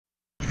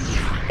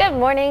Good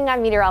morning.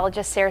 I'm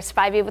meteorologist Sarah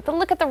Spivey with a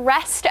look at the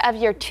rest of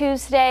your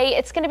Tuesday.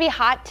 It's going to be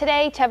hot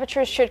today.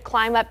 Temperatures should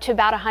climb up to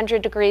about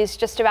 100 degrees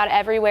just about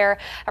everywhere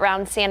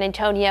around San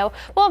Antonio.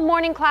 We'll have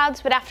morning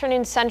clouds, but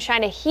afternoon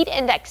sunshine, a heat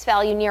index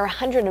value near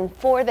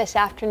 104 this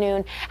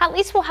afternoon. At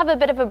least we'll have a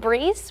bit of a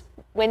breeze.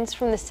 Winds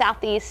from the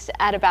southeast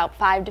at about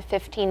 5 to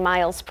 15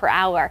 miles per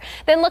hour.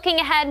 Then looking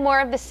ahead, more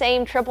of the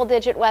same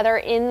triple-digit weather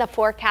in the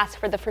forecast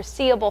for the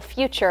foreseeable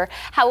future.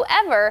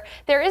 However,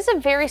 there is a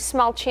very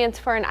small chance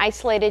for an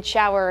isolated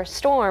shower or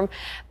storm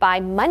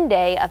by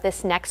Monday of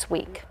this next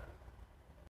week.